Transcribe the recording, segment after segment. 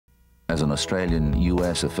as an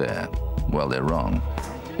Australian-US affair. Well, they're wrong.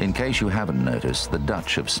 In case you haven't noticed, the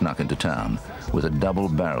Dutch have snuck into town with a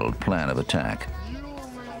double-barreled plan of attack.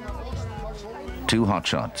 Two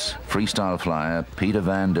hotshots, freestyle flyer Peter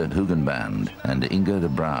van der Hoogenband and Inge de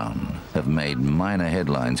Bruijn, have made minor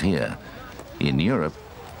headlines here. In Europe,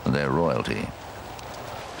 they're royalty.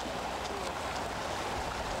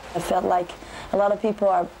 I felt like a lot of people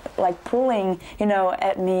are like pulling, you know,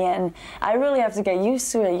 at me, and I really have to get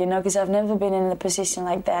used to it, you know, because I've never been in a position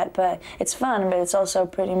like that. But it's fun, but it's also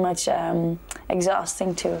pretty much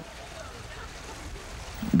exhausting too.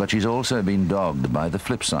 But she's also been dogged by the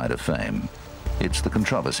flip side of fame. It's the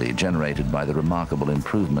controversy generated by the remarkable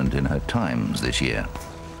improvement in her times this year.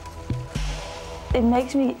 It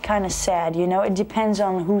makes me kind of sad, you know. It depends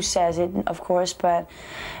on who says it, of course, but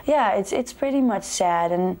yeah, it's pretty much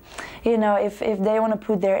sad. And you know, if they want to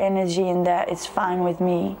put their energy in that, it's fine with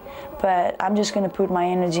me. But I'm just going to put my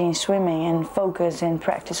energy in swimming and focus and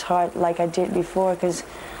practice hard like I did before, because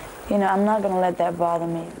you know, I'm not going to let that bother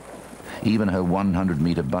me. Even her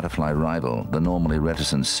 100-meter butterfly rival, the normally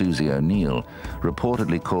reticent Susie O'Neill,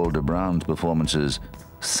 reportedly called de Bruijn's performances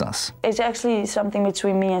sus. It's actually something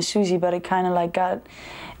between me and Susie, but it kind of like got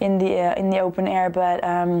in the open air. But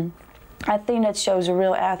I think that shows a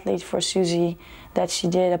real athlete for Susie that she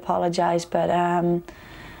did apologize. But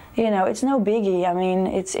you know, it's no biggie. I mean,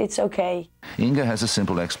 it's okay. Inge has a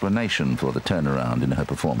simple explanation for the turnaround in her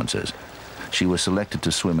performances. She was selected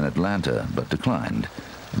to swim in Atlanta, but declined,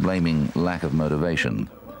 blaming lack of motivation.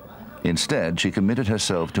 Instead, she committed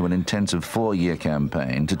herself to an intensive 4-year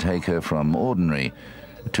campaign to take her from ordinary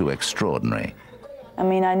to extraordinary. I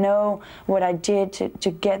mean, I know what I did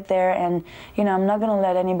to get there, and you know, I'm not going to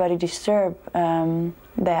let anybody disturb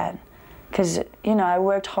that. Because you know, I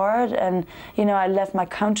worked hard, and you know, I left my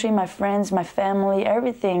country, my friends, my family,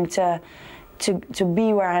 everything to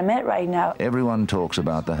be where I'm at right now. Everyone talks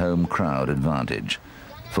about the home crowd advantage.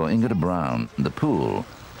 For Inge de Bruijn, the pool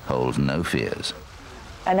holds no fears.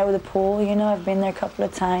 I know the pool, you know, I've been there a couple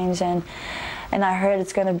of times, and I heard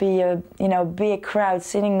it's going to be a, you know, big crowd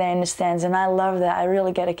sitting there in the stands, and I love that. I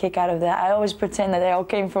really get a kick out of that. I always pretend that they all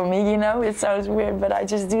came from me, you know. It sounds weird, but I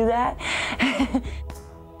just do that.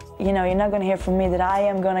 You know, you're not going to hear from me that I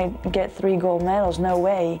am going to get 3 gold medals. No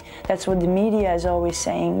way. That's what the media is always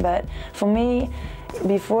saying. But for me,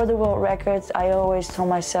 before the world records, I always told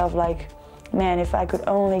myself, like, man, if I could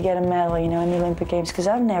only get a medal, you know, in the Olympic Games, because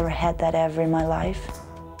I've never had that ever in my life.